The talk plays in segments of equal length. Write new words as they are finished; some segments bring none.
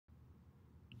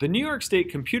The New York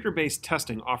State computer-based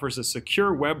testing offers a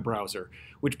secure web browser,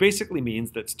 which basically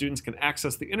means that students can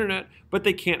access the internet, but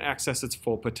they can't access its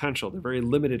full potential. They're very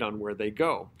limited on where they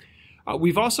go.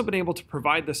 We've also been able to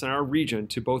provide this in our region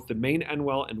to both the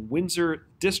Maine-Endwell and Windsor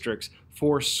districts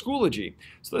for Schoology.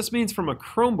 So this means from a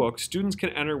Chromebook, students can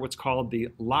enter what's called the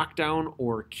lockdown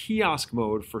or kiosk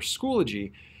mode for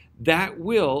Schoology. That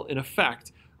will, in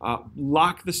effect,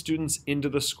 lock the students into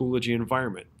the Schoology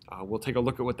environment. We'll take a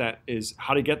look at what that is,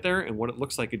 how to get there, and what it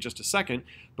looks like in just a second.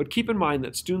 But keep in mind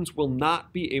that students will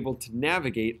not be able to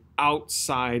navigate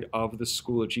outside of the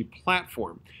Schoology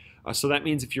platform. So that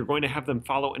means if you're going to have them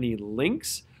follow any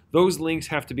links, those links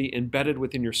have to be embedded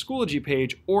within your Schoology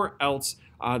page, or else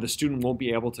the student won't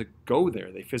be able to go there.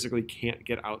 They physically can't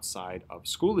get outside of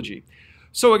Schoology.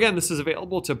 So again, this is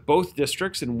available to both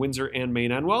districts in Windsor and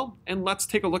Maine-Endwell, and let's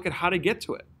take a look at how to get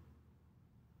to it.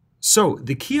 So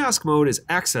the kiosk mode is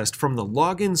accessed from the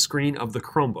login screen of the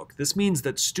Chromebook. This means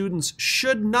that students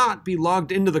should not be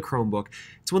logged into the Chromebook.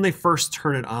 It's when they first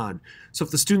turn it on. So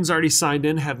if the student's already signed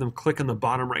in, have them click on the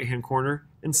bottom right-hand corner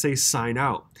and say sign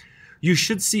out. You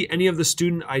should see any of the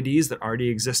student IDs that already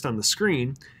exist on the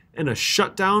screen, and a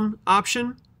shutdown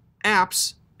option,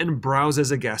 apps, and browse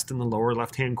as a guest in the lower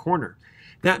left-hand corner.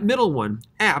 That middle one,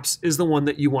 apps, is the one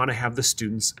that you want to have the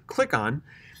students click on.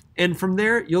 And from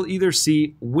there, you'll either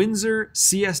see Windsor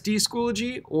CSD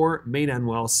Schoology or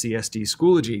Maine-Endwell CSD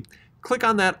Schoology. Click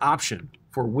on that option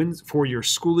for your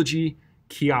Schoology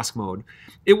kiosk mode.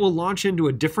 It will launch into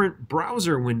a different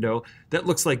browser window that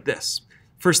looks like this.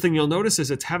 First thing you'll notice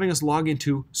is it's having us log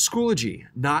into Schoology,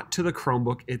 not to the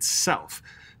Chromebook itself.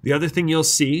 The other thing you'll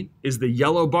see is the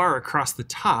yellow bar across the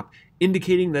top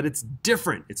indicating that it's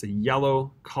different. It's a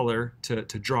yellow color to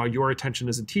draw your attention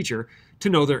as a teacher to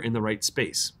know they're in the right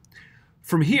space.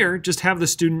 From here, just have the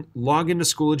student log into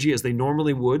Schoology as they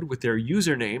normally would with their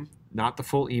username, not the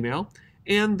full email,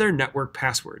 and their network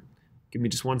password. Give me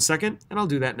just 1 second, and I'll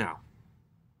do that now.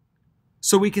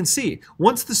 So we can see,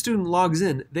 once the student logs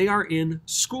in, they are in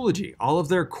Schoology. All of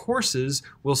their courses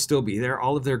will still be there.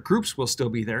 All of their groups will still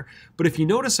be there. But if you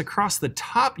notice across the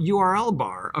top URL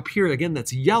bar up here, again,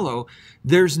 that's yellow,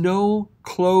 there's no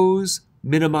close,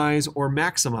 minimize, or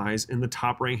maximize in the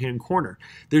top right-hand corner.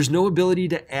 There's no ability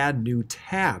to add new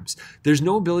tabs. There's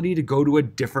no ability to go to a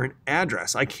different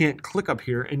address. I can't click up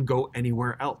here and go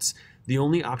anywhere else. The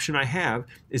only option I have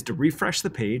is to refresh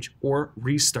the page or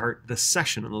restart the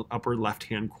session in the upper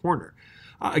left-hand corner.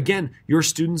 Again, your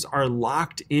students are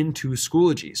locked into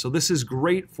Schoology. So this is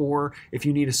great for if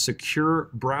you need a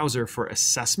secure browser for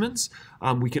assessments.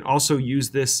 We can also use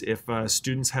this if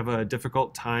students have a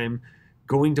difficult time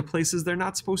going to places they're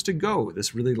not supposed to go.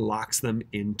 This really locks them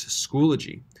into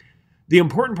Schoology. The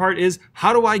important part is,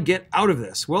 how do I get out of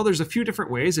this? Well, there's a few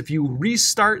different ways. If you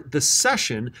restart the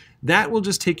session, that will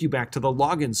just take you back to the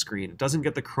login screen. It doesn't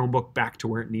get the Chromebook back to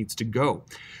where it needs to go.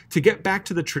 To get back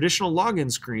to the traditional login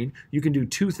screen, you can do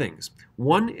two things.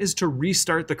 One is to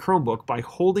restart the Chromebook by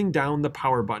holding down the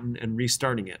power button and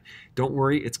restarting it. Don't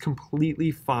worry, it's completely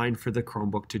fine for the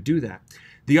Chromebook to do that.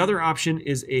 The other option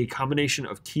is a combination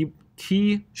of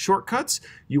key shortcuts.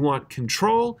 You want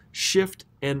Control, Shift,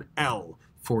 and L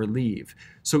for leave.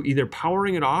 So either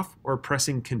powering it off or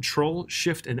pressing Control,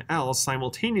 Shift, and L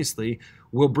simultaneously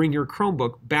will bring your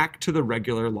Chromebook back to the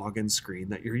regular login screen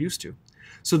that you're used to.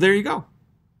 So there you go.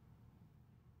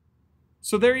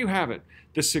 So there you have it,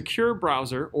 the secure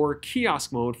browser or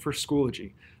kiosk mode for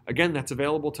Schoology. Again, that's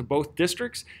available to both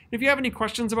districts. If you have any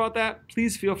questions about that,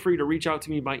 please feel free to reach out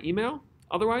to me by email.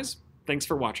 Otherwise, thanks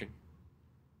for watching.